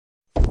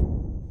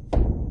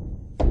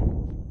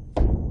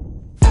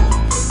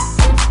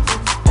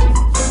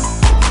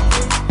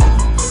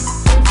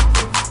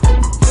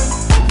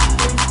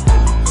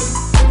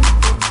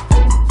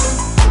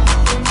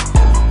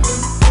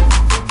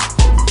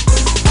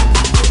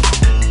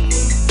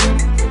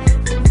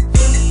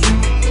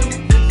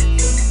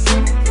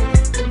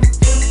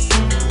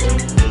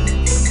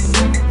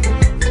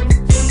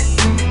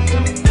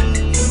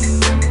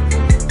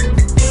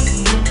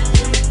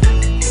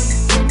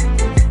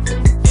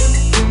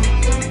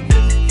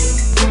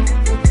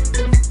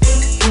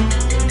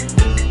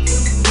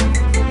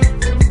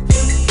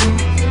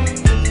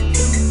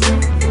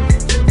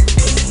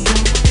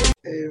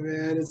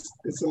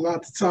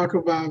lot to talk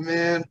about,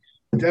 man.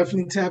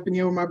 Definitely tapping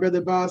in with my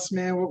brother Boss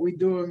Man. What we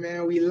doing,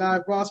 man? We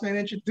live. Boss Man,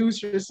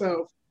 introduce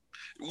yourself.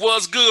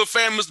 What's good,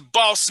 fam? It's the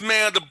Boss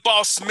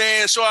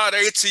Man. Show out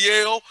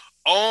ATL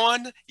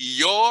on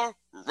your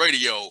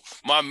radio.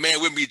 My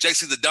man with me,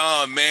 JC the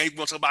Don, man. He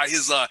want to talk about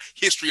his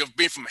history of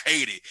being from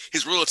Haiti,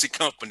 his royalty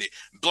company,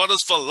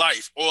 Brothers for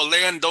Life,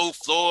 Orlando,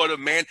 Florida,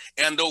 man,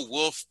 and the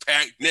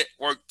Wolfpack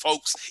Network,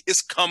 folks.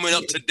 It's coming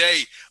up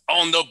today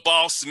on the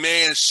Boss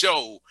Man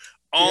Show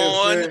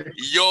on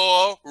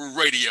your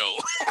radio.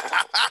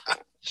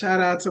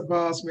 Shout out to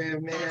Boss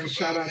Man, man.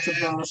 Shout out to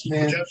Boss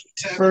Man.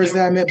 First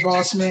day I met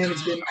Boss Man,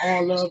 it's been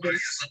all love. And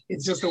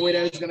it's just the way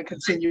that it's going to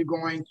continue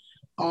going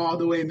all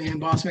the way, man.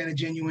 Boss Man, a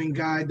genuine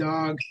guy,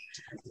 dog.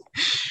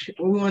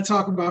 What we want to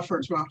talk about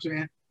first, Boss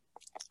Man?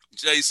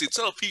 JC,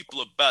 tell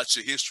people about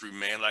your history,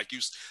 man. Like you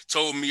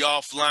told me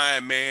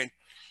offline, man.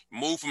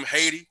 Moved from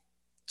Haiti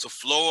to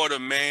Florida,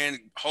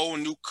 man. Whole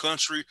new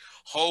country,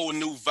 whole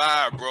new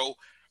vibe, bro.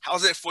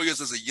 How's that for you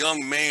as a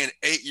young man,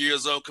 8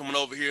 years old, coming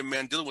over here,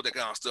 man, dealing with that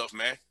kind of stuff,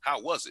 man?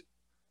 How was it?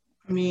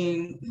 I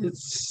mean,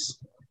 it's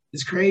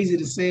crazy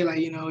to say,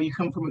 like, you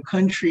come from a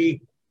country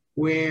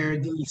where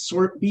the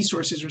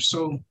resources are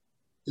so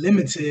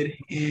limited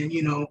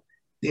and,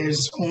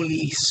 there's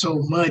only so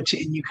much,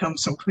 and you come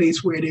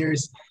someplace where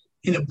there's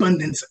an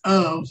abundance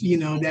of,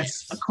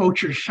 that's a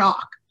culture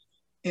shock,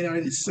 in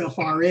itself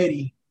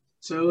already.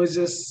 So it was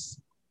just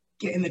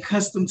getting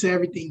accustomed to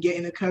everything,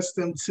 getting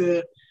accustomed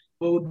to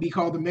what would be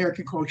called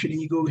American culture.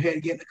 Then you go ahead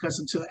and get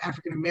accustomed to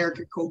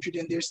African-American culture.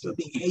 Then there's still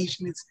being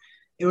Haitian.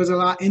 It was a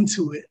lot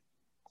into it.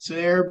 So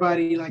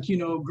everybody,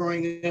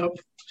 growing up,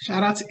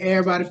 shout out to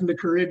everybody from the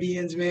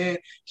Caribbeans, man.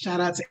 Shout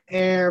out to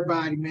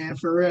everybody, man,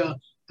 for real.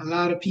 A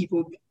lot of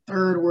people,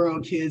 third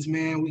world kids,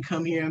 man, we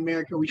come here in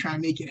America, we try to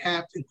make it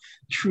happen.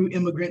 True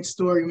immigrant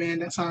story, man.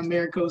 That's how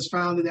America was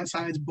founded. That's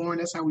how it's born.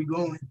 That's how we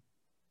going.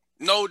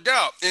 No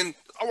doubt. And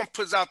I want to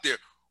put this out there.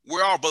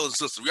 We're all brothers and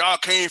sisters. We all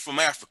came from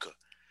Africa.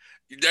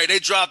 They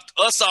dropped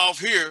us off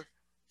here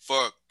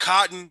for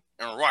cotton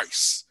and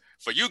rice.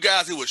 For you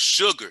guys, it was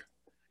sugar.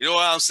 You know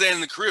what I'm saying, in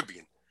the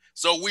Caribbean.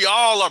 So we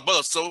all are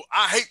brothers. So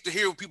I hate to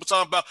hear people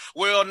talking about,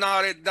 well,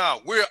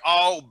 no, we're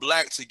all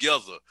black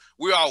together.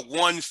 We are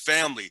one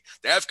family.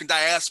 The African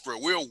diaspora,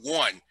 we're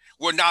one.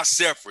 We're not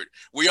separate.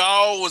 We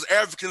all was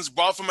Africans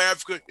brought from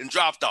Africa and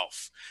dropped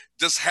off.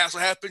 Just has to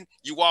happen.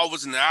 You all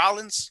was in the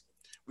islands.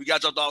 We got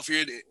dropped off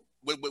here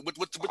with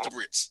the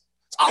Brits.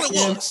 That's all it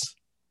was.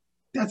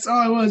 That's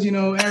all it was,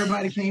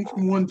 everybody came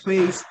from one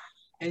place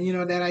and,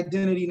 that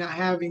identity not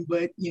having,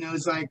 but,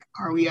 it's like,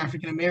 are we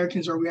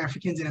African-Americans or are we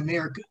Africans in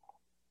America?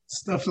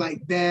 Stuff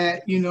like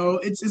that,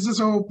 it's just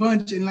a whole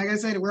bunch. And like I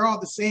said, we're all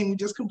the same. We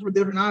just come from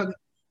different islands.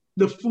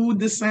 The food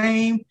the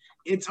same.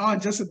 It's all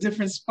just a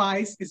different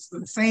spice. It's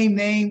the same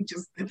name,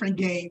 just different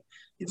game.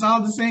 It's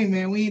all the same,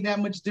 man. We ain't that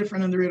much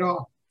different under it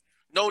all.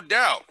 No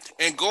doubt.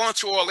 And going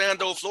to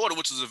Orlando, Florida,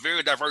 which is a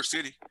very diverse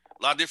city.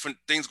 A lot of different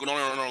things going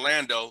on in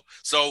Orlando.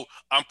 So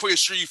I'm pretty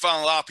sure you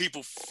found a lot of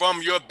people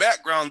from your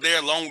background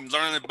there, along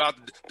learning about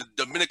the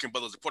Dominican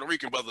brothers, the Puerto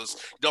Rican brothers,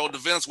 the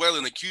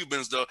Venezuelan, the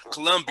Cubans, the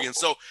Colombians.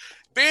 So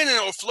being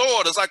in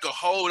Florida is like a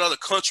whole other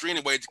country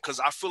anyway, because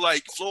I feel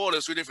like Florida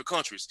is three different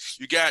countries.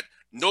 You got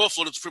North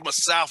Florida, it's pretty much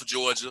South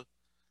Georgia.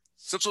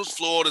 Central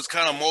Florida is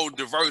kind of more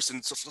diverse,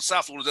 and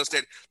South Florida is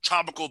that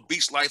tropical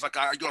beach life, like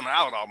you're on the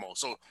island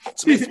almost. So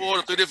to me,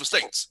 Florida, three different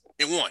states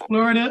in one.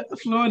 Florida,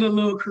 a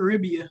little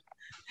Caribbean.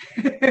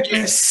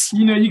 Yes.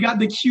 You got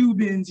the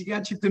Cubans, you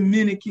got your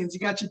Dominicans, you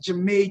got your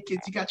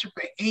Jamaicans, you got your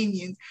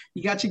Bahamians,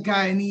 you got your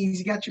Guyanese,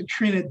 you got your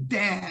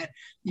Trinidad,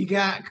 you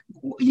got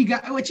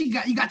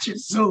your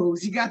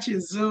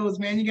Zoes,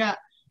 man. You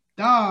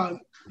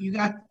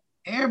got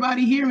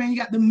everybody here, man. You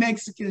got the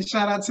Mexicans.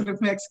 Shout out to the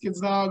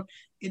Mexicans, dog.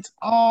 It's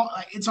all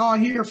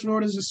here.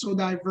 Florida's just so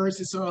diverse.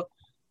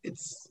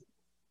 It's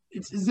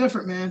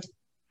different, man.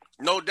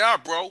 No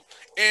doubt, bro.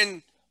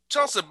 And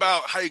tell us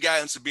about how you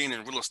got into being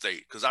in real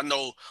estate, because I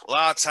know a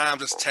lot of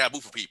times it's taboo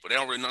for people. They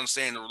don't really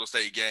understand the real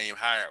estate game,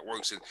 how it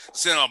works, and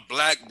seeing a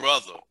black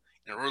brother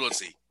in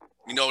realty,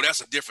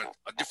 that's a different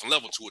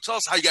level to it. Tell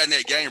us how you got in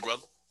that game,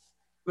 brother.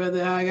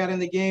 Brother, how I got in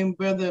the game,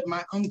 brother.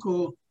 My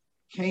uncle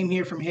came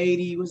here from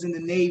Haiti. He was in the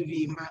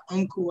Navy. My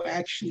uncle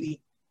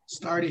actually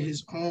started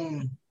his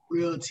own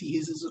realty.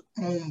 He's his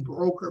own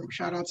broker.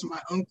 Shout out to my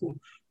uncle,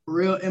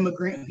 real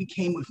immigrant. He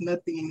came with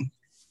nothing.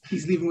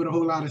 He's leaving with a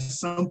whole lot of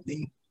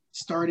something.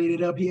 Started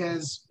it up.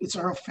 It's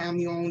our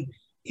family owned.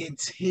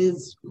 It's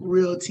his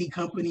realty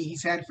company.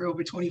 He's had it for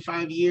over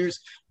 25 years.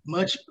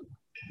 Much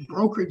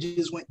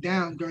brokerages went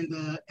down during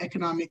the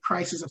economic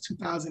crisis of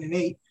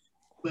 2008.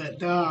 But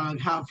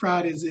dog, how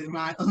proud is it?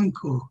 My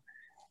uncle,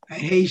 a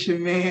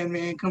Haitian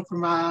man, come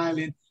from my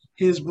island.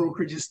 His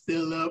brokerage is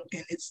still up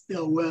and it's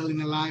still well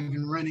and alive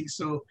and running.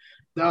 So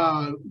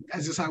dog,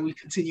 that's just how we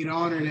continue to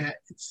honor that.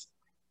 It's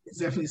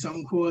definitely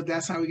something cool.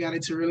 That's how we got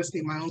into real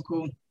estate. My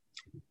uncle,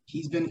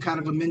 he's been kind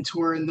of a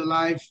mentor in the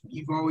life.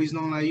 You've always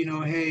known,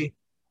 hey,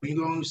 when you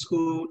go to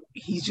school,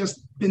 he's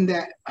just been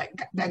that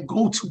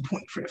go-to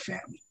point for the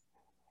family.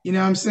 You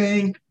know what I'm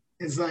saying?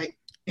 It's like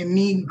And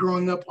me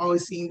growing up,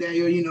 always seeing that,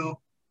 you know,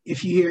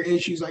 if you hear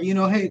issues like, you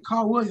know, hey,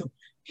 call William,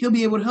 he'll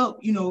be able to help.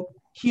 You know,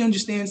 he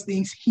understands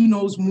things. He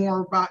knows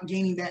more about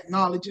gaining that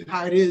knowledge of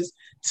how it is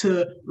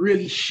to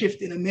really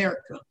shift in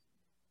America.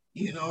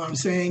 You know what I'm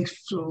saying?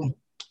 So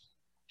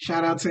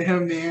shout out to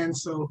him, man.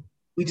 So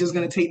we just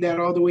gonna take that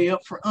all the way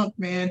up for Unc,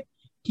 man.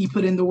 He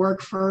put in the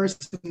work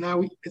first, and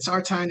now it's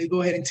our time to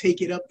go ahead and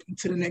take it up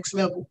to the next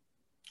level.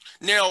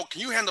 Now,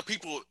 can you handle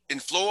people in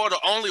Florida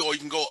only, or you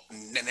can go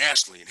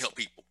nationally and help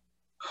people?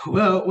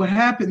 Well, what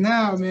happened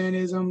now, man,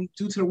 is due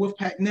to the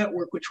Wolfpack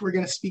Network, which we're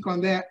gonna speak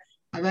on that.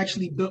 I've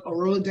actually built a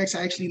Rolodex.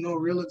 I actually know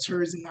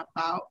realtors in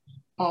about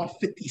all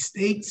 50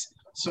 states.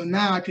 So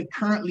now I could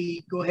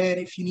currently go ahead,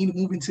 if you need to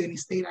move into any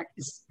state,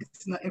 it's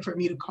nothing for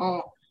me to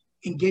call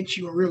and get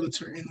you a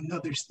realtor in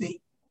another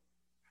state.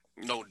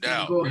 No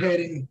doubt. Go ahead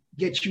and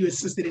get you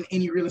assisted in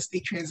any real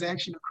estate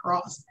transaction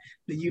across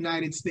the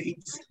United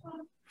States.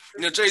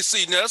 Now,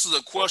 JC, now this is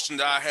a question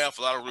that I have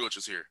for a lot of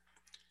realtors here.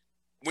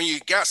 When you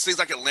got states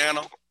like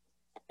Atlanta,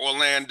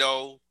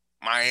 Orlando,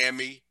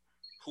 Miami,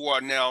 who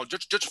are now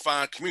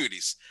gentrifying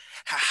communities,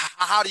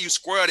 how do you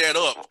square that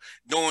up,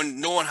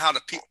 knowing how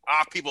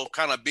our people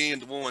kind of being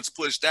the ones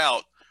pushed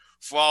out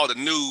for all the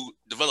new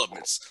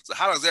developments? So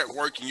how does that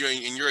work in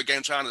your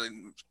game, trying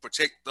to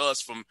protect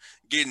us from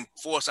getting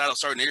forced out of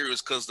certain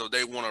areas because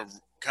they want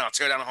to kind of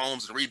tear down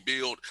homes and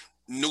rebuild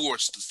newer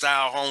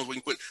style homes where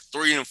you can put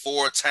 3 and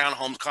 4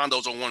 townhomes,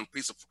 condos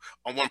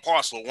on one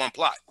parcel or one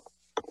plot?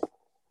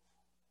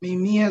 I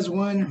mean, me as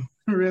one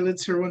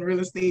realtor, one real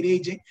estate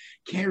agent,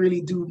 can't really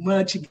do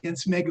much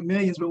against Mega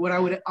Millions. But what I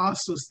would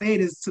also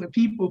state is to the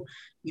people,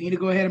 we need to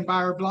go ahead and buy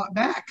our block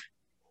back.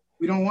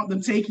 We don't want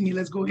them taking it.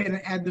 Let's go ahead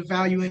and add the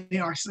value in it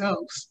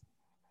ourselves.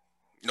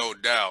 No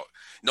doubt.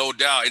 No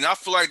doubt. And I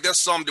feel like that's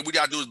something that we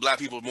got to do as Black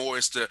people more,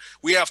 is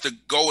we have to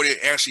go and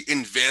actually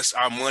invest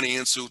our money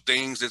into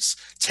things that's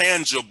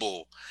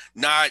tangible,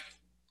 not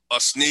a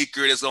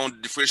sneaker that's going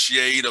to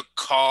depreciate, a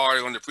car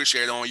that's going to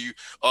depreciate on you,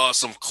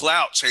 some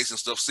clout chasing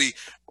stuff. See,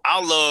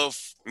 I love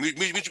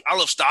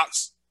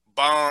stocks,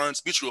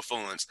 bonds, mutual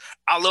funds.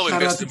 I love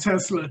investing. Shout out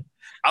to Tesla.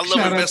 I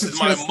love investing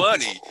my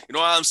money. You know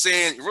what I'm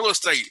saying? Real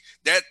estate,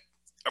 that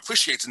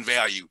appreciates in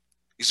value.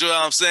 You see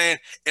what I'm saying?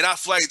 And I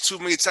feel like too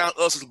many times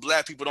us as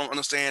Black people don't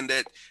understand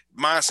that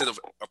mindset of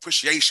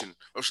appreciation,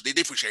 or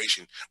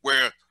depreciation,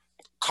 where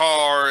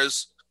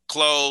cars,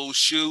 clothes,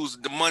 shoes,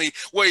 the money,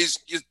 well, it's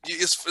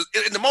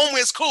in the moment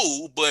it's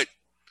cool, but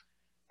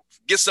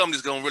get something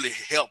that's going to really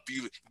help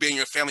you be in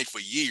your family for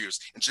years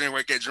and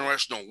generate that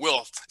generational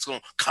wealth. It's going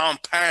to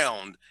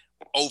compound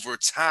over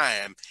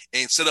time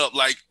and set up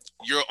like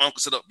your uncle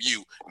set up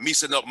you, me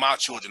setting up my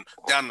children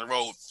down the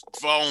road,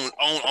 on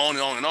and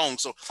on and on.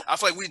 So I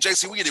feel like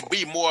JC, we need to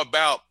be more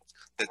about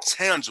the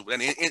tangible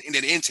and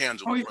the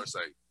intangible, per se.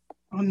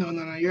 Oh,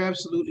 no. You're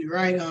absolutely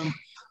right.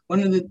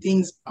 One of the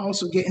things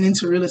also getting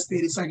into real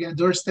estate, it's like a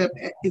doorstep.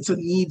 It's a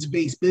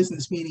needs-based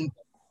business, meaning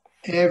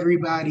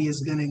everybody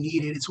is going to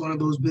need it. It's one of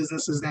those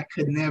businesses that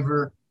could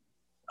never,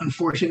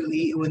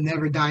 unfortunately, it would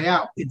never die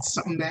out. It's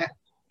something that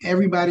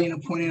everybody in a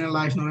point in their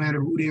life, no matter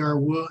who they are,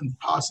 will and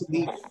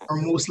possibly or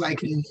most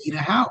likely need a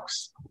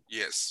house.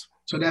 Yes.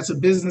 So that's a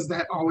business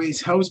that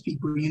always helps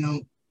people. You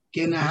know,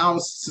 getting a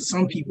house to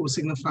some people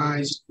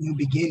signifies new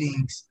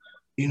beginnings,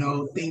 you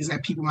know, things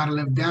that people might have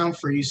left down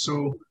for you.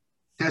 So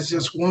that's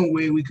just one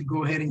way we could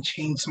go ahead and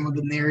change some of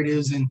the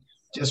narratives and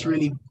just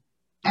really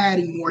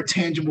adding more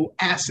tangible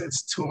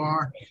assets to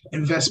our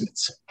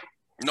investments.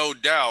 No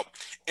doubt.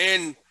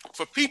 And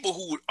for people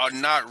who are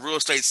not real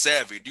estate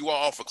savvy, do you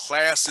all offer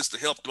classes to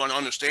help them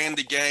understand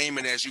the game?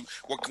 And as you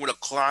working with a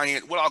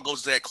client, what all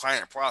goes to that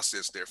client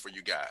process there for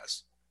you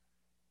guys?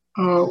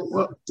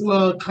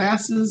 Well,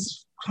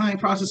 classes, client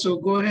process. So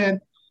go ahead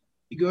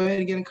and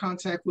get in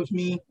contact with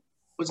me.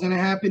 What's going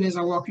to happen is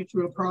I'll walk you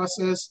through the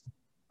process.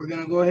 We're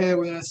going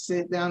to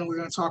sit down and we're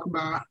going to talk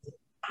about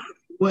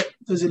what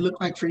does it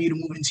look like for you to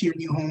move into your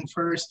new home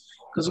first?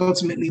 Because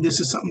ultimately this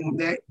is something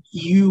that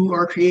you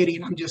are creating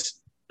and I'm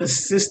just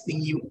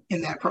assisting you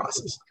in that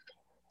process.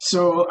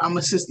 So I'm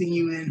assisting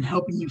you in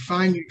helping you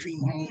find your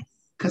dream home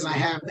because I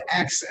have the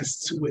access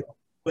to it.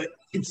 But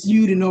it's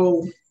you to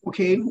know,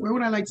 okay, where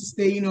would I like to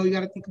stay? You know, you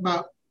got to think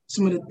about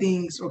some of the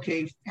things,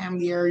 okay,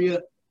 family area,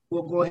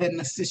 we'll go ahead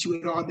and assist you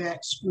with all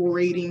that, school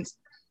ratings,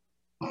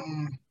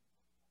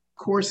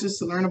 courses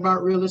to learn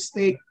about real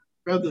estate.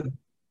 Brother,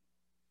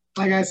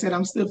 like I said,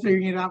 I'm still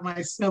figuring it out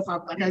myself.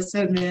 Like I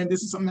said, man,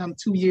 this is something I'm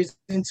 2 years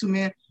into,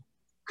 man,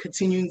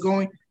 continuing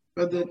going.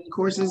 But the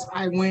courses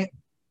I went,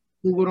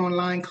 Googled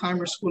online,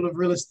 Climber School of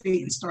Real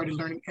Estate, and started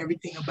learning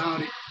everything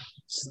about it.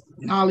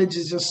 Knowledge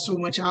is just so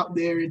much out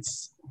there.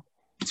 It's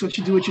what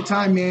you do with your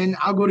time, man.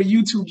 I'll go to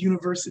YouTube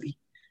University.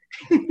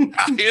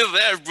 I hear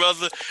that,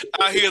 brother.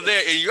 I hear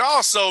that. And you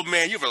also,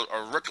 man, you have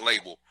a record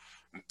label,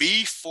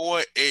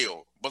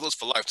 B4L, Brothers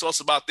for Life. Tell us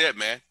about that,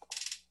 man.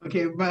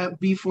 Okay, but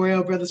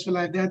B4L, Brothers for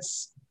Life,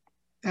 that's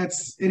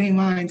it ain't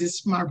mine.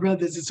 It's my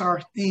brothers. It's our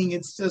thing.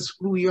 It's just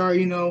who we are,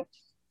 you know.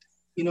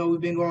 You know,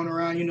 we've been going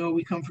around, you know,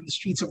 we come from the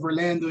streets of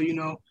Orlando, you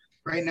know.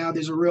 Right now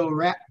there's a real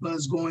rap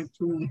buzz going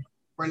through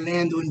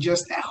Orlando, and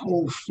just that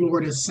whole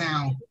Florida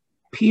sound,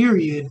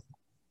 period.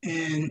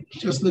 And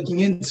just looking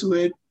into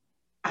it,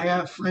 I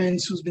got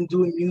friends who's been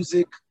doing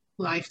music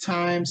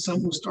lifetime, some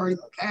who started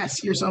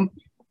last year, some,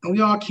 and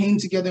we all came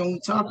together and we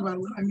talked about it.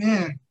 We're like,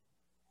 man,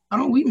 why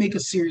don't we make a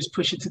serious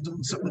push into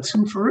doing something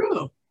too, for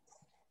real?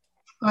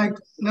 Like,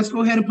 let's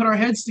go ahead and put our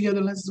heads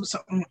together. Let's do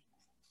something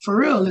for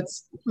real.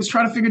 Let's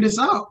try to figure this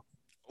out.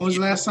 When was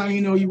the last time,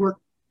 you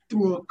worked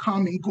through a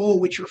common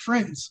goal with your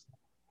friends?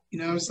 You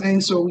know what I'm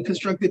saying? So we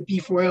constructed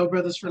B4L,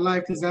 Brothers for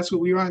Life, because that's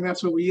what we are and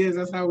that's what we is.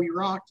 That's how we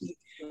rock.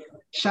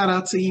 Shout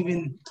out to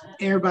even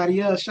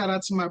everybody else. Shout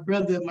out to my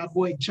brother, my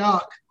boy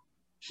Jock.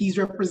 He's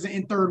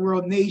representing Third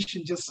World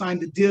Nation, just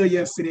signed the deal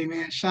yesterday,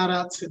 man. Shout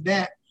out to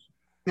that.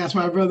 That's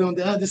my brother on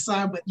the other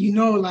side. But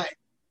like,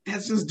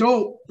 that's just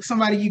dope.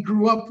 Somebody you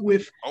grew up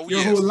with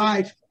your whole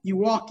life, you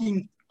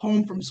walking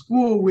home from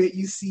school with,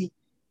 you see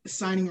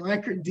signing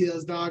record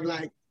deals, dog.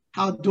 Like,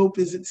 how dope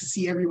is it to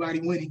see everybody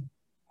winning?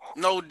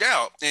 No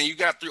doubt. And you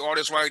got 3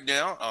 artists right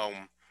now,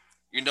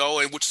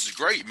 and which is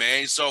great,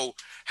 man. So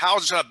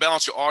how's it trying to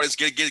balance your artists,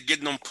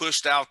 getting them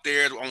pushed out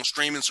there on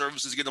streaming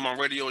services, getting them on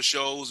radio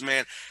shows,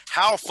 man?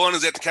 How fun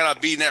is that to kind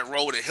of be in that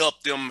role to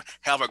help them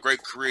have a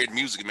great career in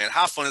music, man?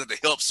 How fun is it to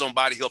help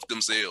somebody help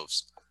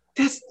themselves?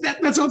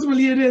 That's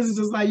ultimately it is. It's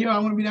just like, I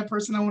want to be that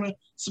person. I want to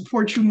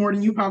support you more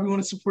than you probably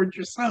want to support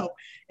yourself.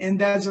 And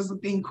that's just the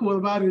thing cool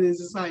about it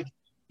is it's like,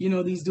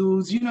 these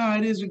dudes, how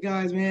it is with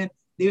guys, man.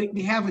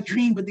 They have a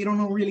dream, but they don't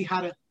know really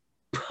how to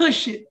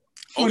push it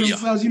for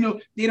themselves.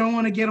 They don't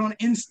want to get on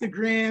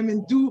Instagram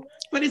and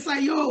but it's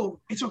like,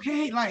 it's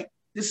okay. Like,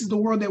 this is the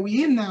world that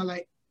we in now.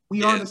 Like,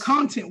 we are the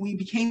content. We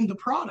became the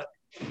product.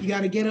 You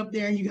got to get up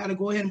there and you got to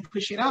go ahead and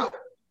push it out.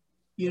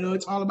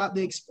 It's all about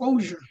the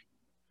exposure.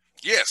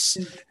 Yes.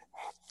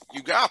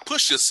 You got to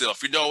push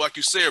yourself. Like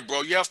you said,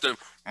 bro, you have to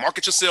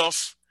market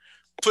yourself,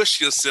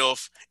 push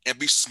yourself, and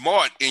be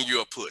smart in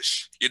your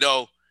push.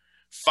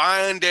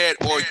 Find that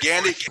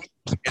organic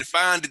and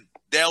find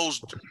those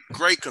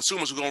great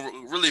consumers who are going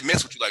to really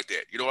mess with you like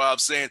that. You know what I'm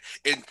saying?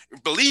 And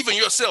believe in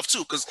yourself too,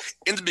 because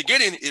in the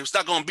beginning, it's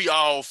not going to be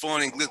all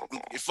fun and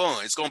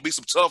fun. It's going to be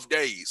some tough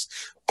days.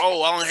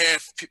 Oh, I only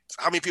have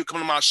how many people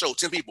come to my show?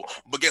 10 people.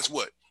 But guess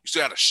what? You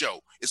still had a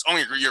show. It's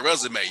on your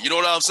resume. You know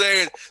what I'm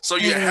saying? So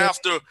you have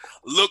to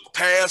look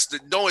past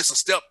it's a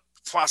step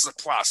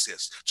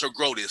process to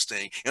grow this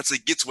thing and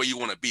to get to where you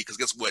want to be. Because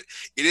guess what?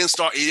 It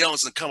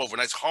doesn't come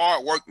overnight. It's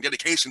hard work and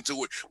dedication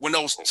to it. When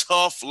those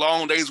tough,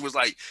 long days was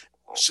like,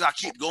 should I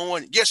keep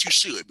going? Yes, you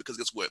should. Because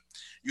guess what?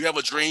 You have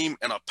a dream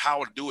and a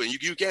power to do it. And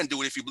you can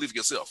do it if you believe in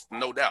yourself.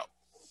 No doubt.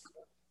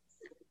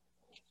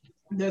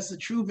 That's the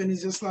truth. And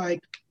it's just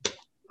like,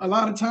 a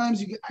lot of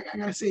times, I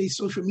got to say,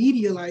 social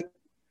media, like,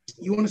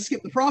 you want to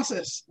skip the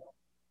process.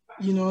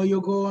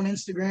 You'll go on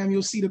Instagram,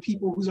 you'll see the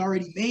people who's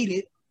already made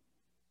it,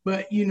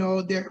 but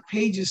their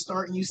pages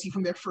start and you see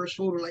from their first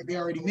photo like they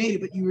already made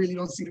it, but you really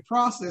don't see the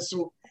process.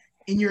 So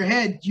in your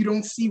head, you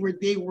don't see where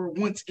they were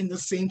once in the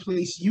same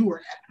place you were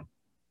at.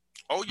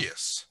 Oh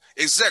yes,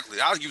 exactly.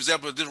 I'll give you an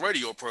example of this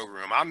radio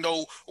program. I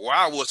know where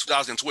I was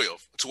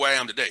 2012 to where I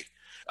am today.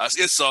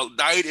 It's a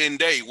night and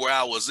day where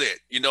I was at.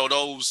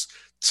 Those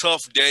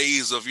tough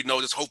days of,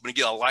 just hoping to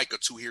get a like or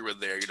two here or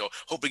there,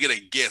 hoping to get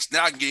a guest.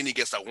 Now I can get any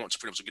guest I want to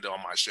pretty much get on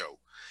my show.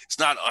 It's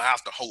not I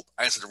have to hope.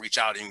 I have to reach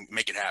out and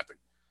make it happen.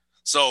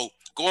 So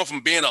going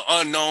from being an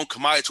unknown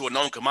commodity to a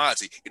known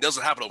commodity, it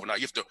doesn't happen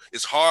overnight.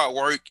 It's hard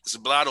work. It's a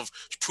lot of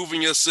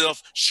proving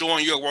yourself,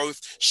 showing your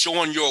worth,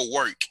 showing your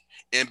work,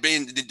 and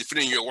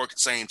defending your work at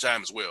the same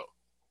time as well.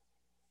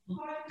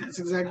 That's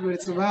exactly what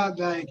it's about.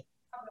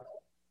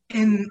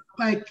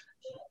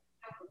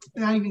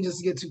 Not even just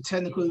to get too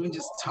technical, even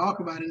just talk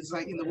about it. It's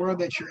like in the world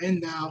that you're in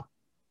now,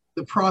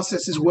 the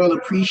process is well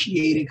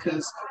appreciated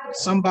because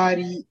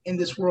somebody in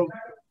this world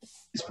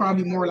is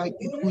probably more like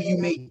who you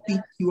may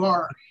think you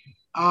are.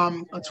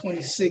 I'm a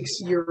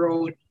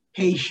 26-year-old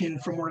Haitian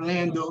from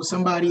Orlando.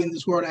 Somebody in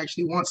this world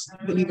actually wants,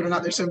 believe it or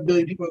not, there's 7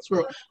 billion people in this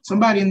world.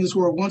 Somebody in this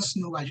world wants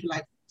to know about your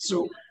life.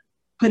 So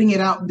putting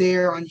it out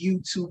there on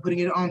YouTube, putting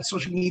it on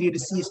social media to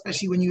see,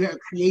 especially when you're a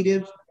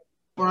creative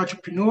or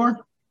entrepreneur,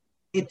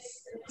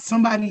 it's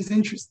somebody's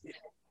interested.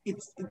 You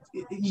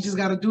just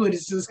got to do it.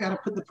 It's just got to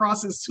put the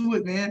process to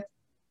it, man.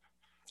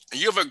 And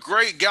you have a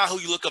great guy who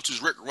you look up to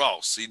is Rick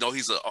Ross.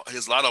 He's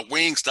a lot of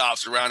wing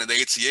stops around in the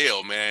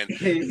ATL, man.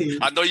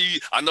 I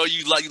know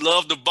you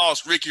love the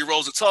boss, Ricky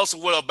Rose. Tell us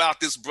what about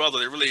this brother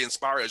that really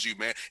inspires you,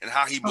 man, and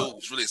how he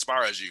moves really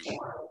inspires you.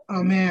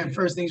 Oh man,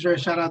 first things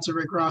first, shout out to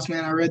Rick Ross,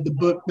 man. I read the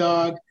book,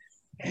 dog,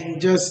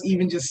 and just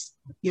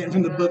getting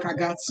from the book, I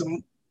got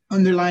some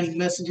underlining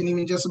message, and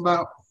even just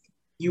about.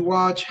 You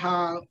watch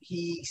how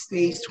he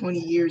stays 20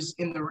 years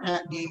in the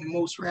rap game, and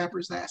most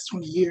rappers last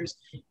 20 years.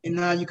 And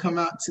now you come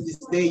out to this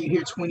day, you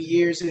hear 20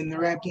 years in the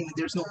rap game and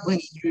there's no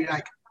money. You're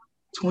like,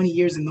 20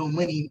 years and no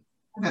money.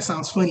 That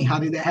sounds funny. How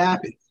did that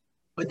happen?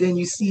 But then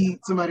you see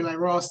somebody like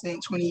Ross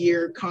staying 20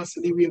 years,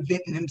 constantly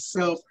reinventing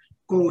himself,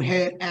 go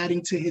ahead,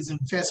 adding to his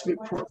investment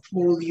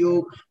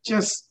portfolio,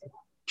 just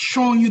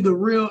showing you the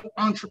real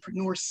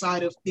entrepreneur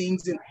side of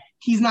things. And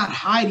he's not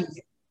hiding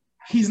it.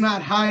 he's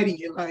not hiding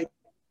it. Like,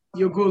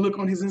 you'll go look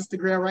on his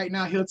Instagram right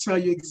now, he'll tell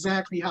you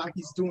exactly how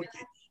he's doing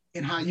it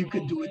and how you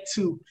could do it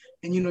too.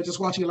 And, just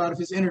watching a lot of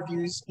his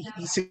interviews,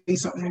 he says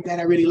something that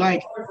I really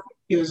like.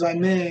 He was like,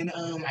 man,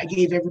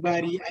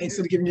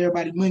 instead of giving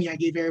everybody money, I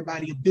gave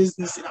everybody a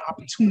business and an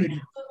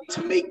opportunity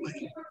to make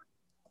money.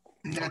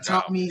 And that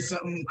taught me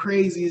something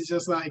crazy. It's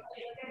just like,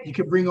 you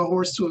could bring a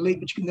horse to a lake,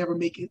 but you can never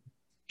make it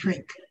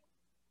drink.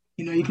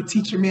 You could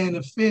teach a man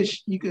to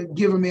fish. You could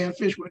give a man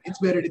fish, but it's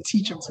better to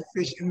teach him to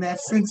fish. In that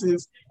sense,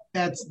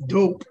 that's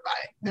dope.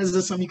 Right? That's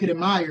just something you could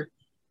admire.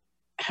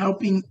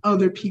 Helping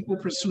other people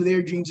pursue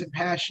their dreams and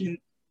passion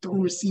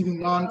through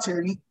receiving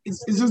monetary,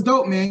 it's just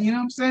dope, man. You know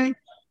what I'm saying?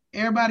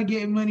 Everybody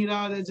getting money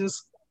now, that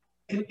just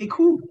it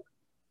cool.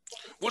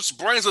 Which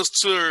brings us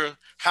to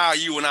how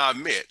you and I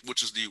met,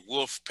 which is the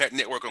Wolfpack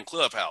Network on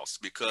Clubhouse.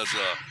 Because,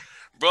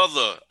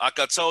 brother, like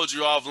I told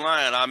you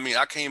offline,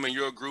 I came in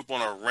your group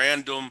on a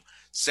random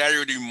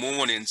Saturday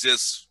morning,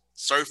 just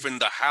surfing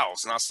the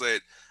house, and I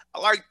said,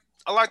 I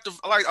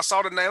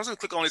saw the name. I was gonna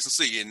click on this and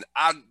see, and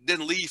I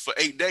didn't leave for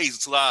 8 days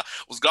until I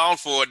was gone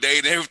for a day,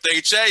 and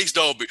everything changed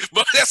on me.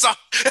 But that's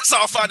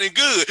all fine and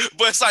good.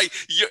 But it's like,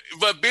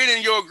 but being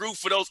in your group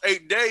for those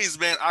 8 days,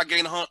 man, I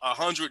gained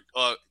 100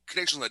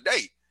 connections a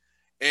day,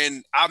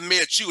 and I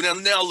met you.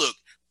 Now look,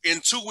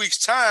 in 2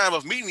 weeks' time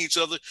of meeting each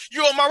other,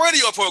 you're on my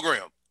radio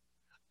program.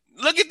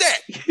 Look at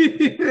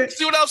that.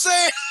 See what I'm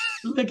saying?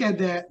 Look at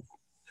that.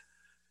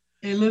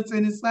 And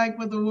listen, it's like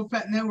what the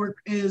Wolfpack Network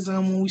is.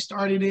 When we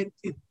started it,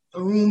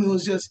 the room, it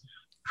was just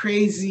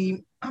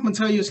crazy. I'm gonna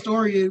tell you a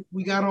story.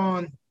 We got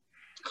on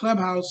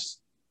Clubhouse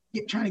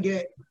trying to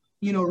get,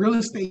 real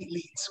estate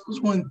leads. It was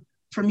one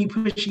for me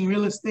pushing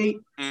real estate.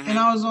 Mm-hmm. And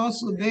I was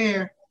also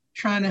there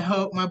trying to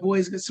help my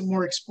boys get some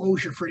more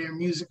exposure for their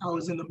music. I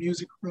was in the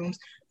music rooms,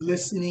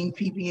 listening,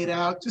 peeping it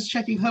out, just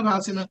checking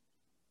Clubhouse. And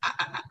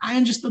I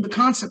understood the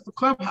concept of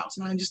Clubhouse,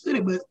 and I understood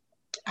it, but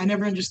I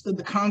never understood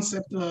the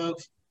concept of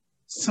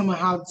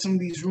how some of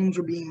these rooms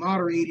were being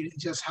moderated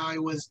and just how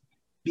it was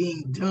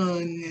being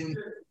done. And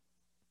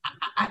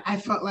I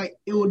felt like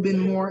it would have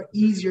been more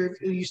easier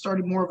if you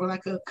started more of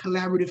a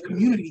collaborative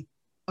community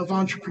of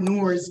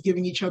entrepreneurs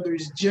giving each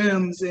other's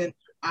gems and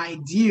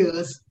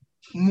ideas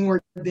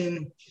more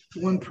than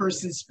one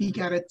person speak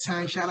at a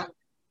time. Shout out.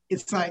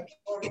 It's like,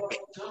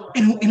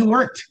 and it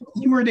worked.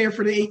 You were there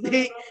for the 8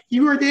 days.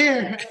 You were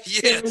there.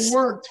 Yes.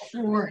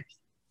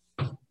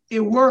 It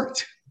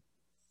worked.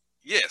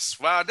 Yes,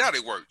 without doubt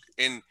it worked.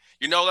 And,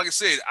 like I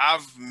said,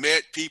 I've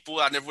met people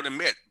I never would have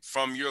met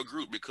from your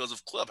group because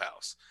of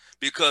Clubhouse.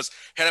 Because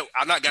had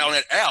I not got on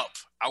that app,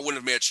 I wouldn't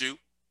have met you.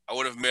 I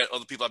would have met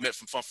other people I met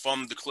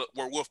from the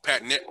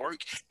Wolfpack Network,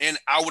 and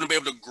I wouldn't be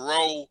able to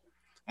grow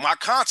my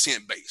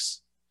content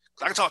base.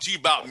 I can talk to you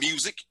about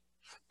music,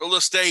 real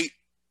estate,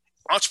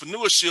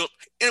 entrepreneurship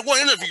in one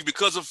interview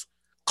because of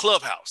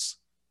Clubhouse.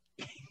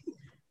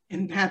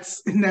 And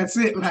that's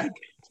it. Like,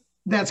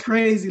 that's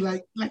crazy.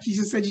 Like you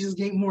just said, you just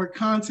get more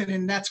content,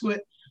 and that's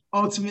what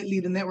ultimately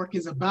the network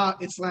is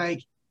about. It's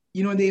like,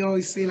 they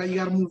always say, like, you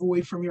got to move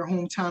away from your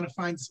hometown to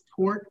find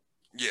support.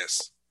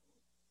 Yes.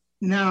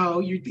 Now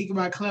you think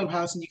about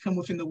Clubhouse and you come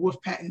within the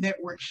Wolfpack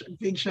Network.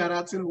 Big shout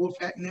out to the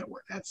Wolfpack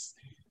Network.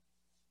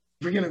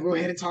 We're going to go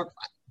ahead and talk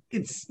about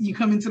it. You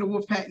come into the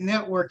Wolfpack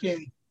Network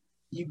and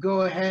you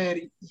go ahead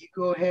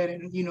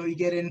and, you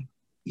get in,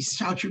 you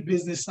shout your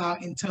business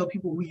out and tell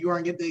people who you are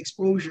and get the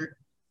exposure.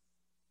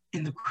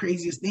 And the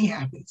craziest thing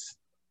happens.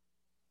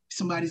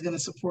 Somebody's going to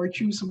support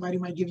you. Somebody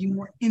might give you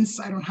more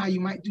insight on how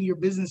you might do your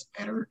business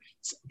better.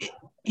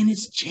 And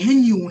it's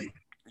genuine.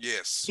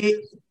 Yes.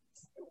 It's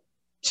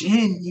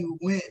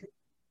genuine.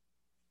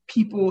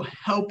 People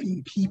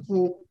helping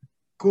people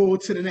go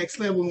to the next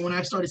level. And when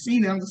I started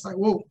seeing that, I'm just like,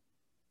 whoa,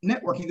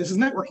 networking. This is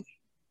networking.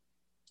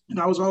 And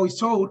I was always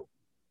told,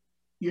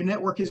 your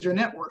network is your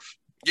net worth.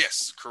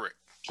 Yes, correct.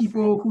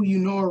 People who you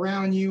know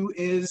around you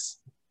is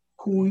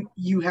who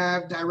you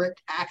have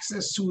direct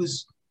access to,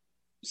 is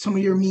some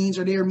of your means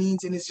or their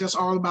means, and it's just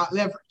all about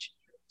leverage.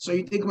 So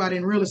you think about it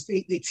in real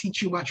estate, they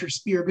teach you about your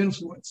sphere of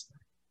influence.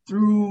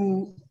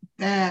 Through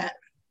that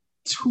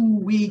 2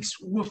 weeks,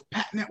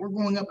 Wolfpack Network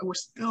going up, and we're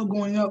still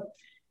going up,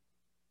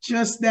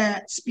 just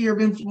that sphere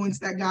of influence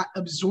that got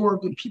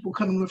absorbed with people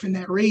coming within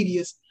that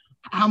radius,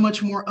 how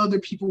much more other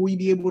people will you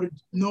be able to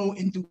know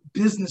and do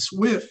business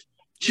with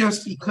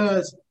just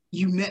because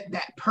you met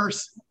that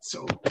person.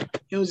 So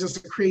it was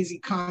just a crazy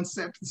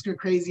concept. It's a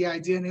crazy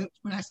idea. And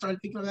when I started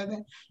thinking about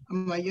that,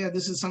 I'm like, yeah,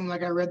 this is something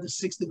like I read the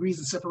 6 Degrees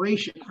of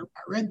Separation. I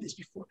read this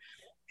before.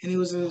 And it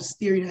was a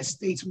theory that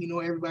states we know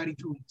everybody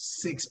through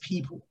 6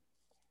 people.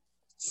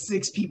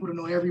 6 people to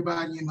know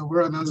everybody in the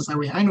world. And I was just like,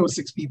 wait, I know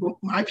 6 people.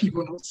 My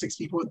people know 6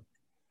 people.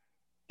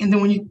 And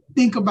then when you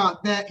think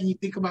about that and you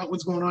think about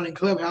what's going on in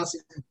Clubhouse,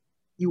 and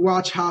you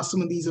watch how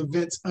some of these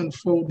events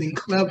unfold in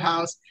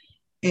Clubhouse,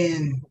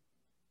 and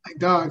like,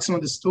 dog, some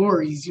of the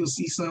stories, you'll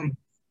see some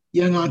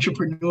young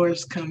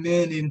entrepreneurs come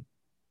in and,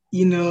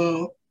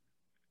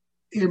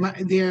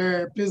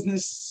 their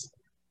business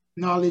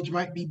knowledge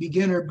might be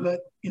beginner,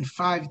 but in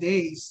 5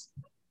 days,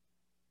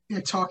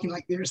 they're talking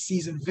like they're a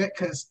seasoned vet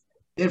because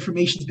The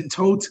information's been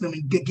told to them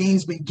and the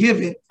game's been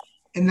given,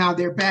 and now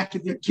they're back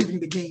and they're giving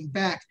the game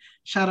back.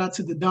 Shout out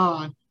to the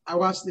Don. I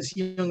watched this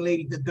young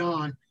lady, the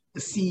Don, the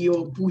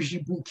CEO of Bougie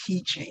Boo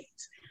Keychains.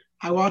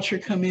 I watched her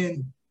come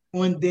in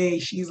one day.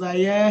 She's like,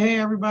 yeah, hey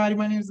everybody,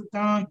 my name is the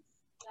Don.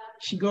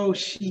 She goes,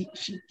 she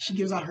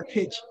gives out her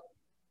pitch.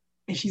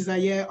 And she's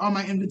like, yeah, all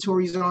my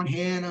inventories are on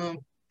hand.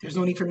 There's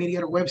no need for me to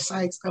get a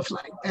website, stuff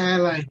like that.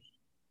 Like,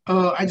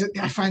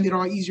 I find it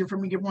all easier for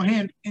me to get one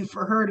hand. And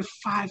for her to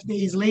 5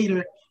 days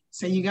later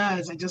say, you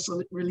guys, I just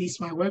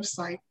released my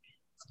website.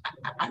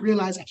 I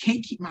realize I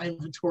can't keep my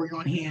inventory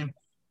on hand.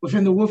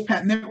 Within the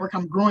Wolfpack network,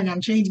 I'm growing,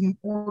 I'm changing,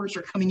 orders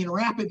are coming in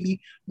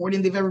rapidly, more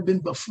than they've ever been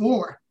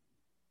before.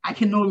 I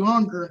can no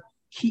longer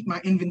keep my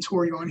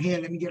inventory on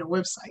hand. Let me get a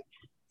website.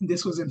 And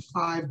this was in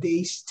 5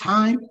 days'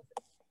 time.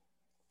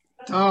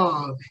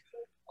 Dog.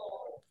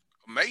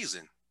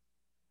 Amazing.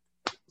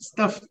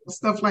 Stuff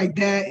like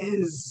that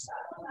is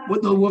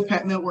what the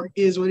Wolfpack network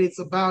is, what it's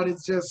about.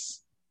 It's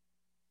just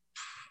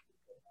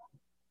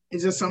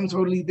something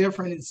totally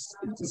different. It's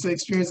an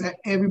experience that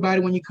everybody,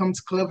 when you come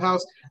to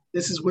Clubhouse,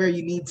 this is where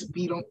you need to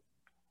be.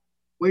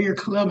 We're your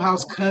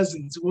Clubhouse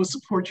cousins. We'll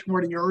support you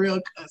more than your real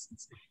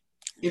cousins.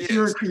 If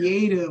you're a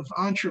creative,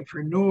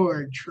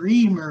 entrepreneur,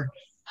 dreamer,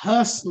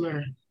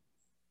 hustler,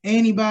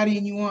 anybody,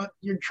 and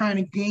you're trying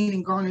to gain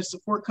and garner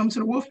support, come to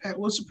the Wolfpack.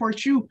 We'll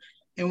support you.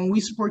 And when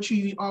we support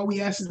you, all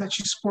we ask is that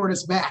you support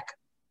us back.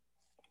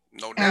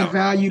 No doubt. Add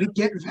value to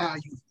get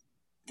value.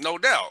 No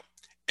doubt.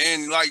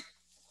 And like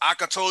I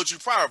told you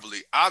privately,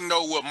 I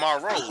know what my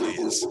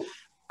role is.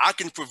 I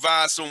can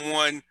provide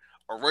someone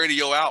a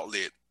radio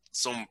outlet,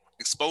 some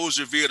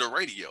exposure via the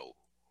radio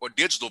or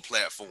digital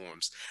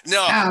platforms.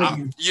 Now,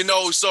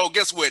 so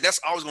guess what? That's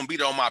always going to be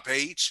there on my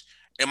page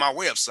and my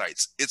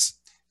websites. It's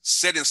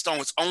set in stone.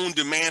 It's on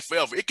demand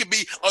forever. It could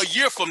be a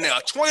year from now,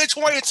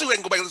 2022. I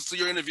can go back and listen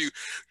to your interview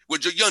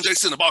with Young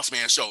Jason, the Boss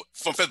Man Show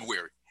from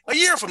February. A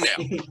year from now.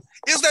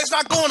 It's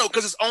not going on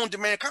because it's on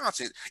demand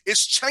content.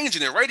 It's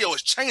changing. The radio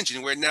is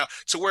changing where now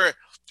to where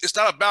it's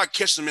not about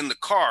catching them in the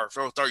car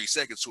for 30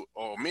 seconds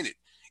or a minute.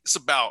 It's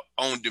about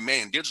on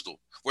demand digital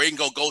where you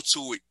can go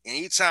to it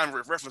anytime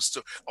with reference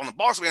to on the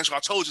Boss Man Show. I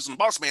told you it's on the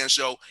Boss Man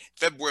Show,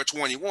 February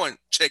 21.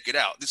 Check it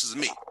out. This is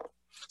me.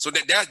 So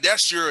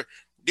that's your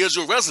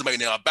digital resume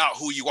now about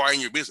who you are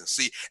in your business.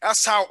 See,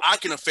 that's how I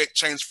can affect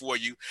change for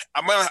you.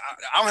 I don't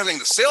have anything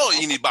to sell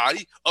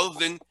anybody other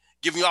than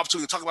giving you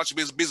opportunity to talk about your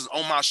business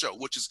on my show,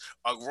 which is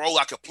a role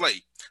I could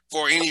play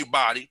for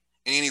anybody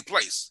in any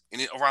place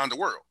around the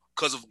world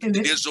because of the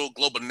digital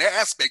global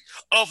aspect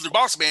of the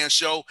Boss Man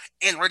Show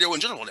and radio in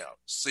general now.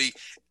 See,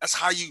 that's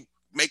how you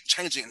make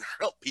change and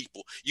help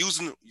people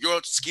using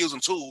your skills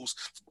and tools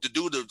to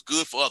do the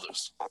good for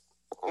others.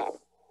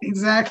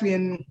 Exactly.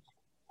 And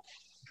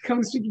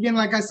come speak again,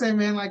 like I said,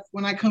 man, like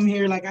when I come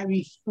here, like I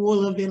be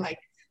full of it. Like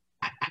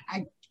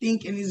I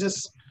think, and it's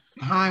just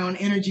high on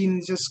energy, and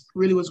it's just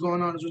really what's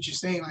going on is what you're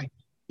saying. Like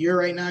you're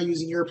right now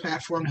using your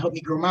platform to help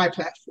me grow my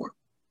platform.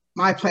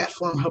 My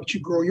platform helped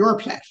you grow your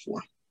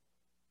platform.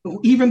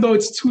 Even though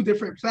it's two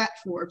different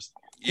platforms,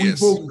 we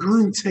both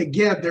grew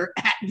together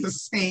at the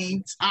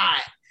same time.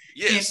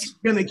 Yes. And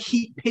we're gonna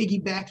keep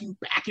piggybacking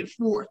back and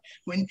forth.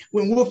 When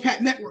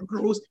Wolfpack Network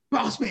grows,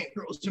 Boss Man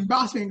grows. When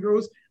Boss Man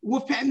grows,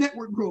 Wolfpack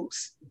Network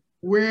grows.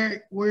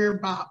 We're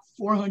about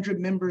 400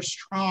 members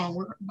strong.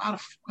 We're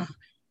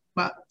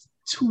about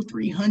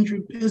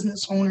 200-300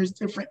 business owners,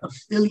 different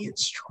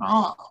affiliates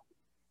strong.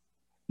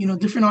 You know,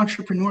 different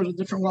entrepreneurs with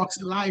different walks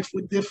of life,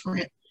 with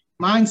different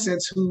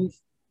mindsets who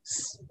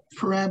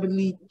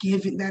probably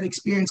given that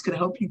experience could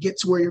help you get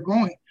to where you're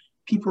going.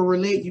 People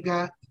relate.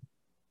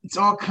 It's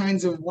all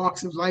kinds of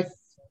walks of life.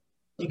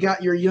 You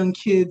got your young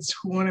kids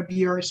who want to be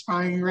your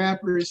aspiring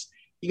rappers.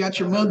 You got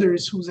your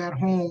mothers who's at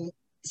home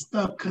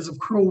stuck because of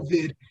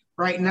COVID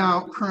right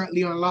now,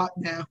 currently on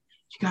lockdown.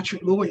 You got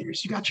your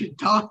lawyers, you got your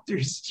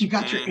doctors, you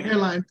got your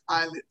airline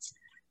pilots,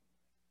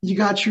 you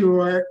got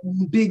your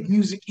big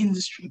music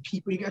industry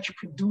people, you got your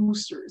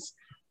producers.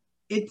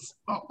 It's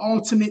an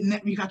ultimate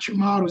net. You got your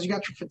models, you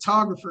got your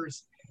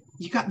photographers,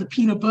 you got the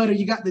peanut butter,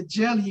 you got the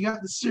jelly, you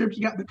got the syrup,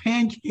 you got the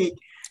pancake.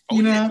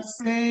 You know what I'm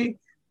saying?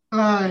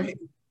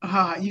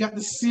 You got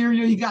the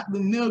cereal, you got the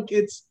milk.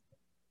 It's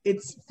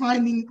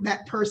finding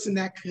that person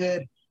that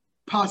could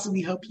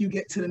possibly help you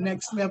get to the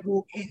next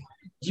level, and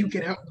you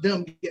can help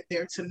them get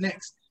there to the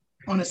next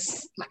on a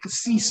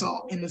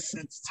seesaw in a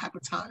sense type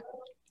of time.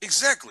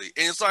 Exactly.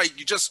 And it's like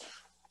you just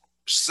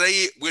say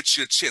it with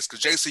your chest.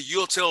 Because JC,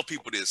 you'll tell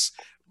people this.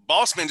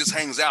 Boss Man just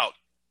hangs out.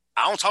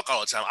 I don't talk all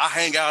the time. I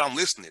hang out, I'm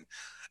listening.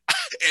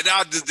 And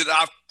I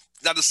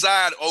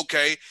decide,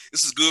 okay,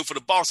 this is good for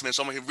the Boss Man,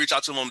 so I'm gonna reach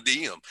out to him on the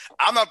DM.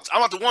 I'm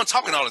not the one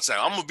talking all the time.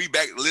 I'm gonna be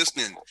back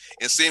listening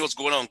and seeing what's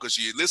going on because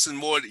you listen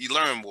more, you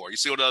learn more. You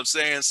see what I'm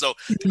saying? So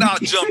then I'll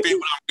jump in,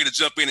 but I'm gonna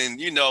jump in and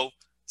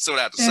see what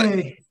I have to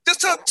say. Just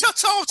tell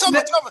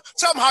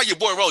them how your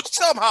boy rolled.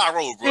 Tell them how I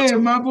roll, bro. Yeah,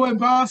 my boy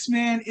Boss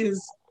Man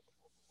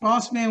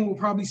will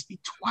probably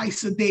speak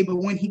twice a day, but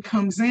when he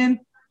comes in,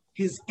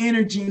 his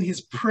energy and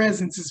his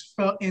presence is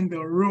felt in the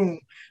room.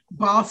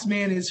 Boss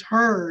Man is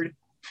heard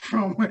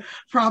from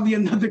probably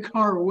another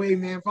car away,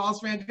 man.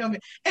 Boss Man coming,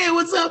 hey,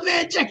 what's up,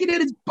 man? Check it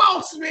in. It's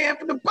Boss Man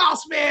from the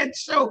Boss Man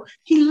Show.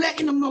 He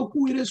letting them know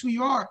who it is, who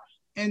you are.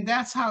 And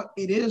that's how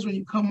it is when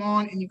you come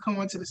on and you come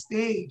onto the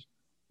stage.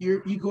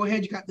 You go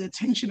ahead, you got the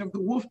attention of the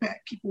Wolfpack.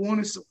 People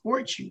want to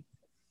support you.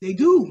 They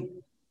do.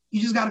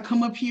 You just got to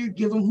come up here,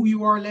 give them who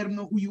you are, let them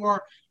know who you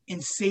are,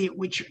 and say it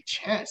with your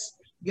chest.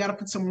 You got to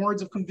put some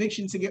words of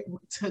conviction to get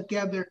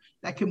together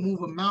that can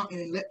move a mountain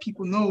and let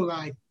people know,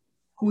 like,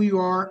 who you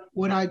are,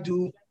 what I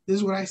do, this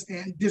is what I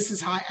stand, this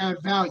is how I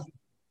add value.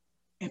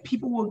 And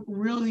people will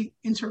really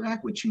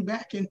interact with you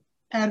back and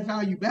add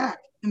value back,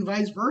 and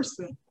vice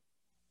versa.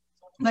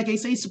 Like I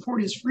say,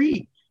 support is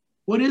free.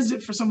 What is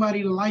it for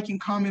somebody to like and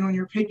comment on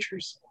your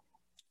pictures?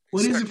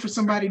 What is it for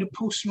somebody to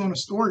post you on a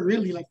story,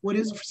 really? Like, what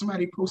is it for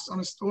somebody to post on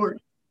a story?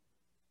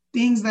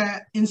 Things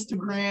that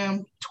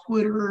Instagram,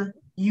 Twitter,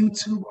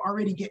 YouTube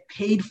already get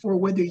paid for,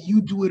 whether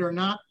you do it or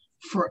not,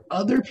 for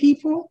other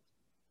people,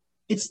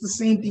 it's the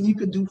same thing you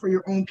could do for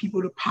your own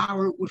people to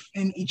power it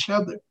within each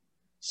other.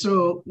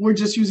 So we're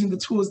just using the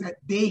tools that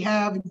they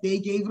have and they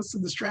gave us to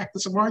distract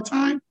us of our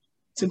time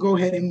to go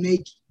ahead and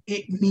make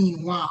it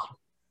mean wow.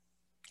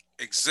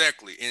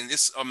 Exactly. And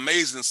it's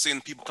amazing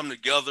seeing people come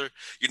together,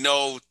 you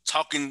know,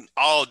 talking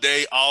all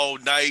day, all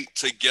night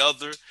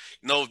together.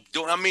 You know,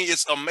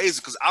 it's amazing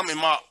because I'm in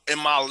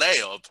my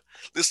lab,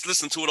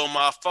 listen to it on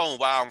my phone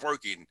while I'm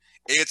working,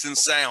 editing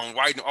sound,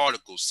 writing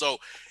articles. So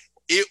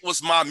it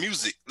was my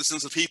music,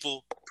 listening to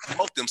people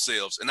promote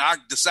themselves. And I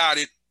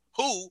decided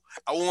who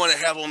I want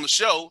to have on the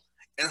show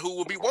and who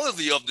will be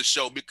worthy of the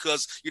show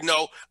because, you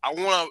know, I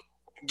want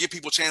to give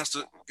people a chance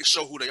to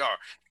show who they are,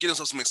 get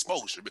them some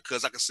exposure.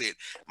 Because like I said,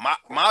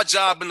 my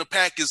job in the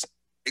pack is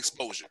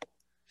exposure.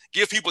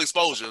 Give people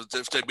exposure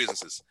to their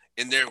businesses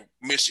and their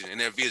mission and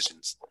their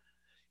visions.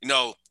 You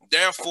know,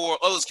 therefore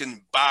others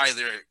can buy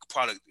their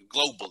product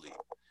globally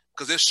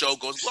because this show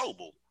goes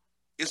global.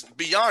 It's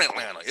beyond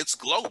Atlanta. It's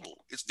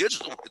global. It's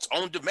digital. It's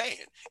on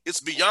demand. It's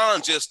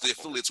beyond just the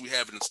affiliates we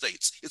have in the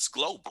States. It's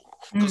global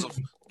because of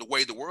the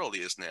way the world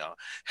is now.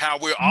 How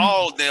we're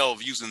all now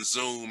using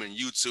Zoom and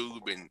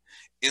YouTube and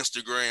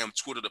Instagram,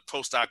 Twitter to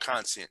post our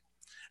content.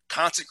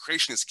 Content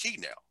creation is key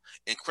now.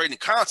 And creating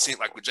content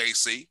like with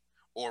JC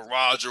or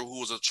Roger, who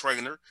was a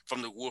trainer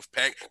from the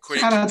Wolfpack.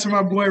 Shout out to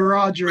my boy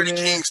Roger. Credit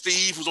King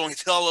Steve, who's going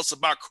to tell us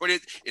about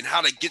credit and how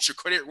to get your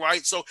credit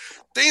right. So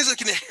things that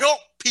can help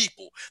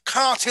people,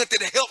 content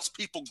that helps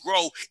people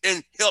grow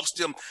and helps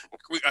them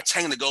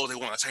attain the goals they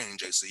want to attain,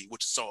 JC,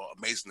 which is so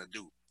amazing to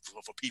do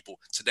for people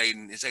today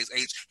in today's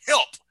age.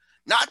 Help,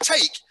 not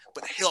take,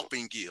 but help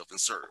and give and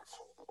serve.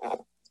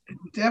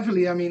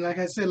 Definitely. I mean, like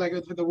I said, like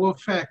for the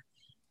Wolfpack,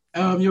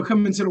 you'll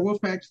come into the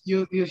Wolfpack,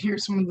 you'll hear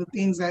some of the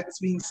things that's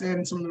being said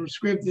and some of them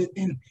scripted,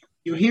 and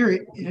you'll hear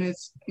it, and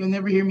you'll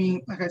never hear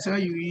me. Like I tell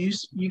you,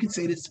 you could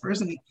say this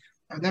personally.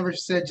 I've never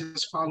said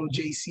just follow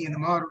JC and the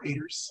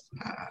moderators.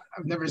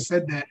 I've never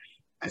said that.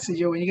 I said,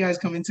 yo, when you guys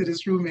come into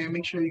this room, man,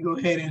 make sure you go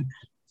ahead and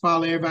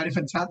follow everybody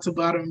from top to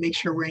bottom. Make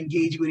sure we're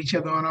engaged with each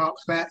other on all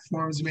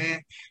platforms,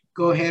 man.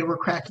 Go ahead. We're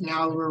cracking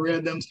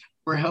algorithms.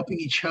 We're helping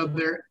each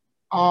other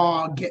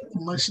all get the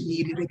much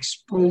needed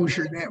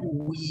exposure that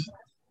we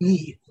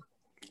need.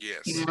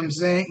 Yes. You know what I'm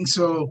saying?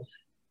 So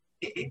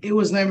it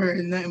was never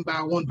nothing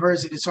about one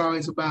person. It's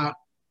always about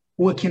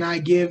what can I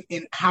give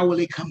and how will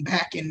it come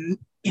back? And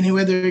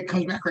whether it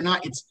comes back or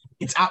not,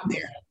 it's out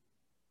there.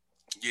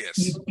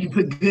 Yes. You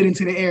put good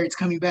into the air, it's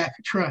coming back.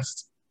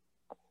 Trust.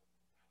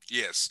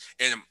 Yes.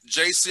 And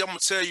JC, I'm going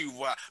to tell you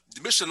why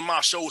the mission of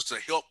my show is to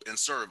help and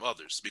serve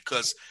others,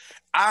 because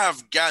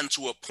I've gotten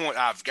to a point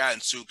I've gotten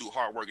to through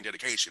hard work and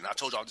dedication. I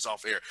told y'all this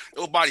off air.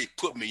 Nobody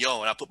put me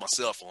on. I put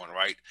myself on,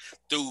 right?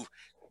 Through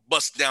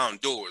bust down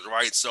doors,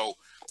 right? So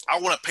I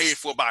want to pay it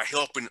for by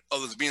helping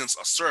others, being a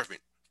servant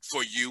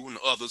for you and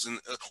others. And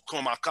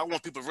I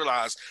want people to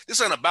realize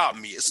this ain't about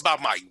me. It's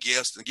about my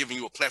guests and giving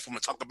you a platform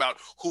to talk about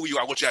who you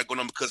are, what you got going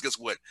on, because guess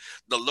what?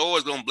 The Lord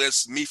is going to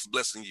bless me for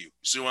blessing you. You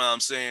see what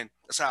I'm saying?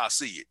 That's how I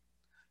see it.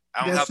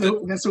 That's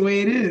the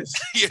way it is.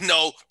 You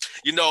know,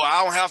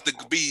 I don't have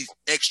to be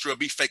extra,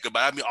 be fake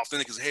about it. I mean,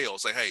 authentic as hell.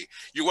 Say, hey,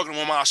 you're working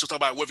on my show, talk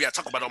about whatever you got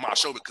to talk about on my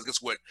show, because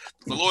guess what?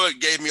 The Lord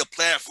gave me a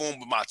platform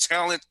with my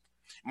talent,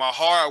 my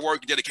hard work,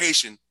 and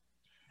dedication.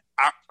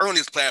 I earned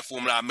this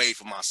platform that I made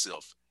for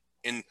myself.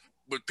 And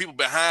with people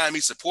behind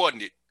me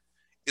supporting it,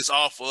 it's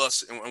all for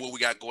us and what we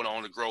got going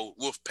on to grow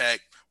Wolfpack.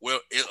 Well,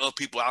 other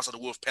people outside the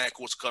Wolfpack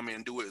who come in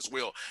and do it as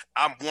well.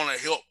 I want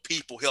to help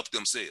people help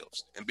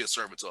themselves and be a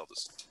servant to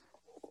others.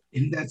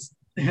 And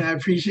I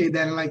appreciate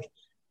that. And like,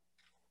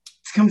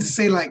 to come to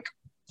say, like,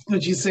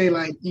 what you say,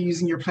 like,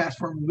 using your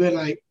platform, but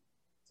like,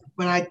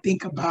 when I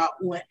think about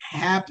what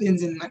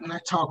happens and like when I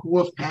talk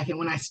Wolfpack and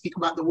when I speak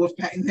about the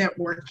Wolfpack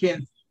network,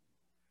 and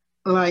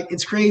like,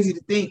 it's crazy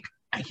to think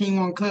I came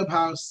on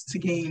Clubhouse to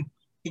gain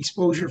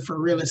exposure for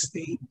real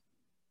estate.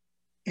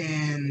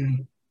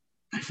 And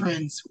my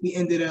friends, we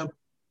ended up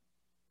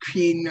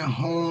creating a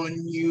whole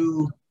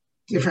new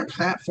different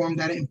platform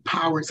that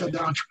empowers other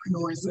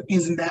entrepreneurs.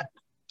 Isn't that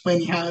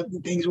funny how the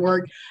things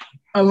work.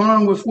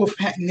 Along with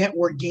Wolfpack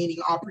Network gaining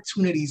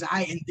opportunities,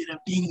 I ended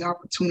up gaining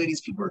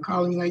opportunities. People are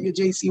calling me like, "Yo,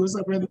 JC, what's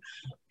up, brother?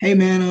 Hey,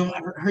 man, I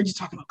heard you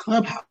talking about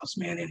Clubhouse,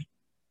 man, and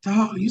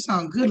dog, you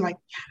sound good. Like,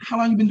 how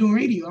long you been doing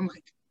radio?" I'm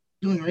like,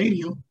 "Doing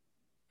radio?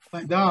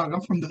 Like, dog,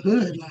 I'm from the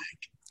hood. Like,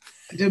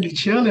 I just be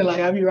chilling.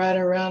 Like, I be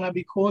riding around. I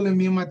be calling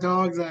me and my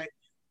dogs. Like,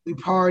 we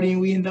partying.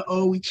 We in the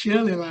we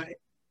chilling. Like,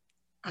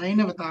 I ain't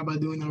never thought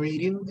about doing no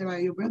radio." They're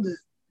like, "Yo, brother,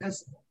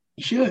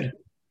 you should.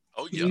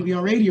 Oh You yeah. need to be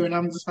on radio." And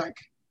I'm just like,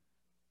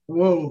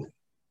 whoa.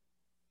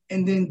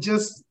 And then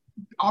just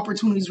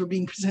opportunities were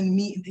being presented to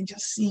me, and then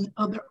just seeing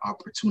other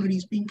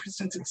opportunities being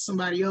presented to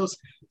somebody else,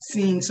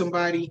 seeing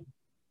somebody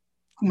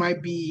who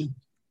might be,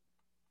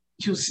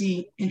 you'll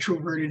see,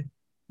 introverted.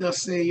 They'll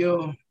say,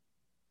 "Yo,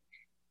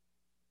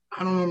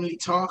 I don't normally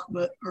talk,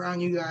 but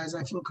around you guys,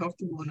 I feel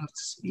comfortable enough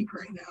to speak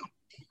right now.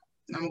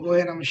 And I'm gonna go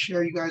ahead, I'm gonna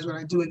share you guys what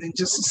I do." And then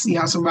just to see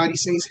how somebody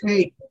says,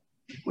 "Hey,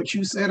 what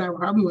you said, I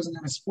probably wasn't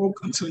gonna spoke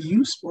until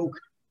you spoke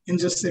and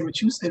just said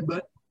what you said,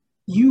 but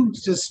you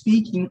just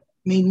speaking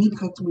made me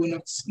comfortable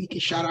enough to speak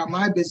and shout out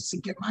my business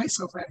and get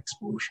myself that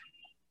exposure."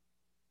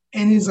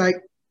 And it's like,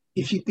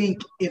 if you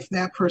think if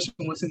that person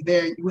wasn't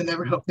there, you would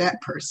never help that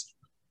person.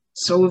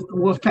 So with the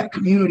Wolfpack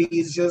community,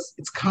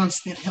 it's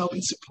constant help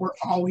and support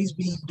always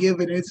being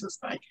given. It's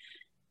just like,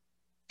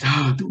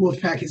 the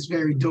Wolfpack is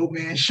very dope,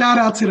 man. Shout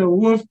out to the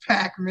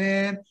Wolfpack,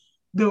 man.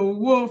 The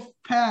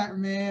Wolfpack,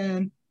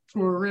 man.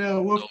 For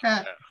real,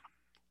 Wolfpack.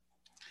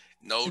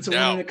 No it's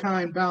doubt. A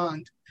one-of-a-kind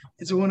bond.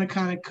 It's a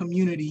one-of-a-kind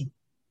community.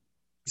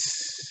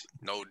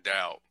 No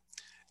doubt.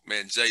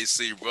 Man,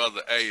 JC,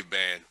 brother, hey,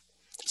 man.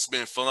 It's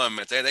been fun,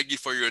 man. Thank you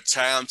for your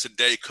time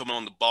today coming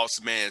on the Boss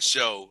Man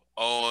Show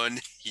on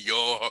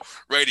your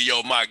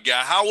radio, my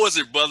guy. How was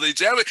it, brother?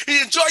 Did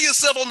you enjoy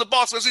yourself on the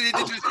Boss Man Show?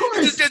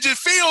 Did you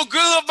feel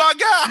good, my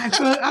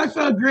guy? I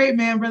felt great,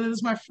 man, brother. This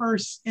is my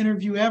first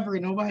interview ever.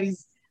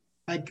 Nobody's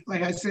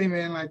like I say,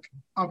 man, like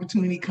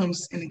opportunity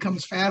comes and it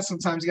comes fast.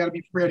 Sometimes you got to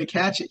be prepared to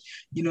catch it.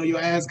 You know, you'll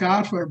ask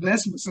God for a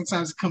blessing, but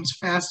sometimes it comes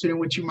faster than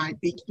what you might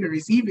think you'll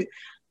receive it.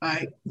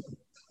 Like,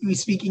 me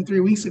speaking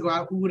 3 weeks ago,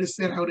 I would have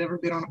said I would ever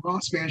been on a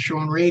Boss Man Show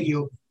on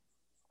radio.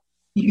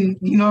 You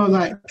know,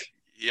 like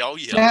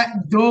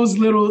those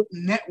little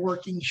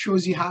networking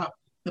shows you how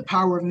the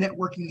power of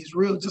networking is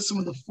real. Just some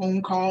of the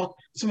phone calls,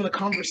 some of the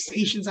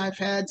conversations I've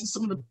had, just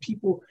some of the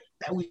people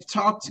that we've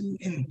talked to,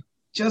 and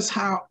just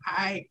how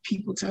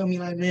people tell me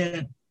like,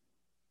 "Man,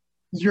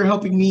 you're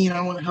helping me and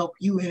I want to help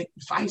you," and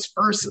vice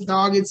versa,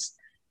 dog. It's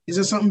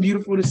just something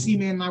beautiful to see,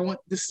 man.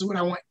 This is what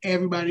I want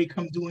everybody to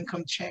come do and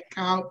come check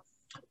out.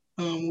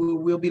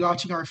 We'll be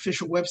launching our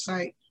official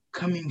website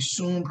coming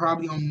soon,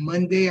 probably on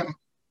Monday. I'm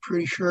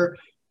pretty sure.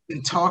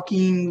 Been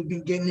talking, we've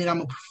been getting it.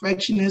 I'm a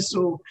perfectionist,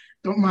 so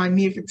don't mind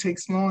me if it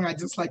takes long. I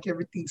just like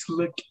everything to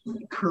look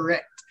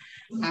correct.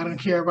 I don't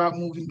care about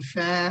moving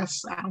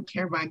fast. I don't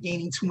care about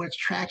gaining too much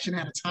traction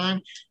at a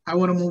time. I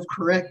want to move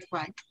correct.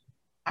 Like,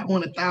 I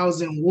want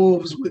 1,000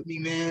 wolves with me,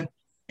 man.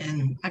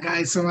 And I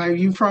got somebody,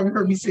 you probably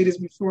heard me say this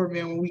before,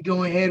 man. When we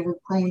go ahead, we're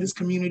growing this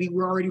community.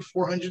 We're already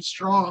 400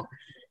 strong.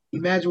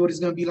 Imagine what it's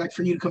going to be like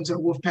for you to come to the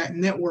Wolfpack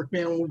Network,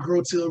 man, when we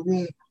grow to a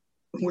room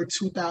when we're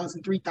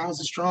 2,000,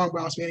 3,000 strong,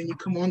 Boss Man, and you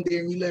come on there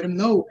and you let them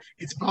know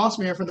it's Boss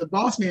Man from the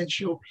Boss Man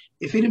Show.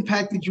 If it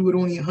impacted you with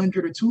only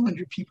 100 or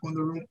 200 people in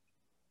the room,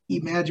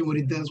 imagine what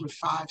it does with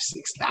 5,000,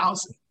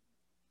 6,000.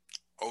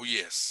 Oh,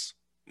 yes.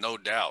 No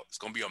doubt. It's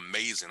going to be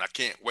amazing. I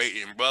can't wait.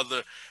 And,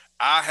 brother,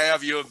 I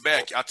have your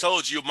back. I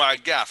told you my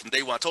guy from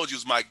day one. I told you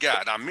was my guy,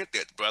 and I meant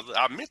that, brother.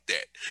 I meant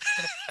that.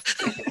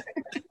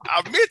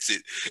 I meant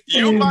it.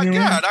 You're my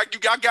guy.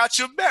 I got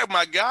your back,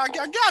 my guy.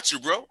 I got you,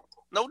 bro.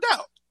 No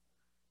doubt.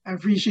 I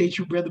appreciate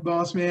you, brother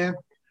Boss Man.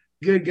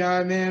 Good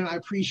guy, man. I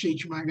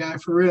appreciate you, my guy,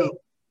 for real.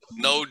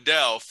 No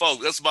doubt,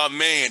 folks. That's my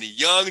man,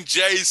 Young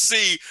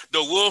JC, the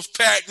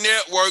Wolfpack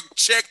Network.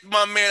 Check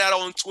my man out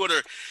on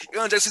Twitter.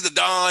 Young JC the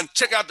Don.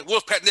 Check out the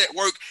Wolfpack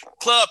Network.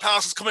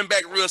 Clubhouse is coming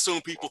back real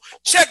soon, people.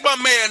 Check my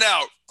man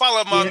out.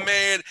 Follow my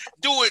man.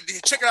 Do it.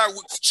 Check it out.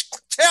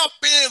 Tap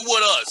in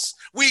with us.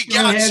 We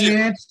got you.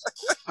 Man.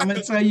 I'm going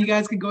to tell you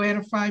guys can go ahead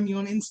and find me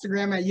on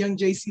Instagram at Young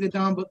JC the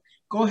Don, but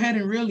go ahead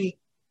and really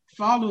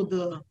follow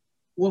the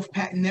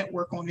Wolfpack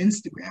Network on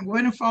Instagram. Go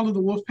ahead and follow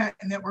the Wolfpack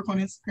Network on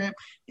Instagram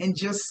and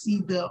just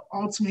see the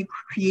ultimate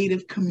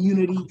creative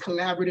community,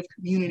 collaborative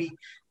community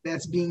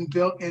that's being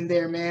built in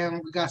there,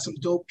 man. We got some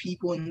dope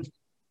people, and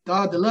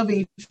dog, the love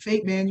ain't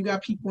fake, man. You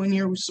got people in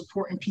here who's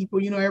supporting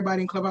people. You know,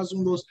 everybody in Clubhouse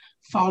doing those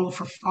follow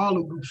for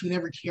follow groups. We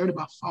never cared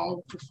about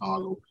follow for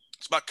follow.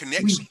 It's about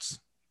connections.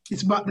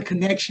 It's about the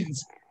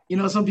connections. You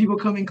know, some people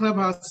come in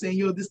Clubhouse saying,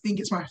 "Yo, this thing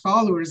gets my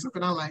followers up,"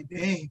 and I'm like,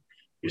 dang.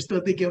 You're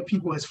still thinking of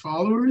people as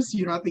followers?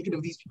 You're not thinking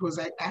of these people as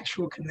like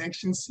actual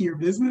connections to your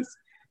business?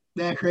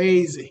 That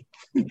crazy.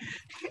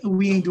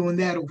 We ain't doing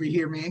that over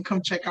here, man.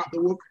 Come check out the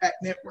Wolfpack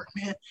Network,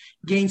 man.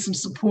 Gain some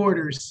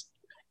supporters.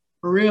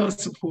 For real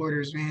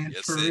supporters, man.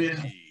 Yes, for indeed.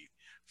 Real.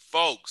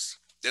 Folks,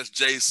 that's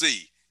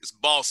JC. It's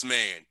Boss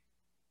Man.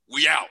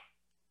 We out.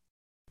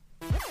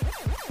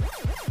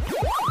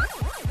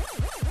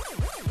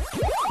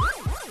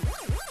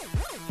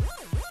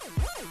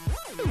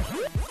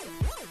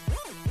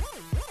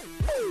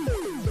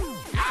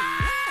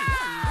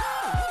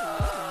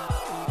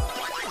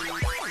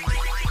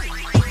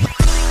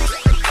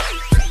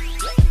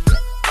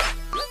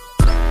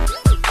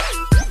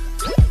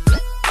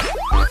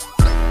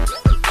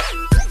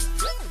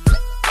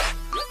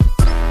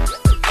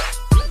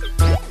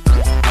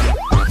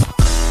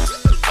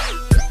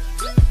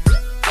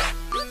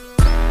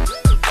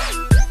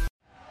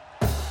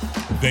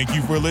 Thank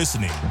you for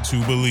listening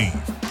to Believe.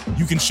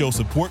 You can show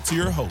support to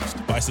your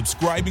host by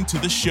subscribing to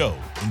the show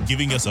and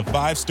giving us a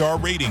 5-star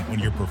rating on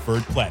your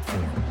preferred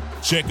platform.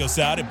 Check us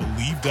out at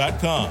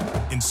Believe.com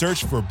and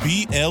search for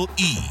BLEAV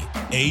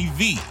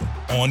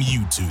on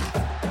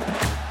YouTube.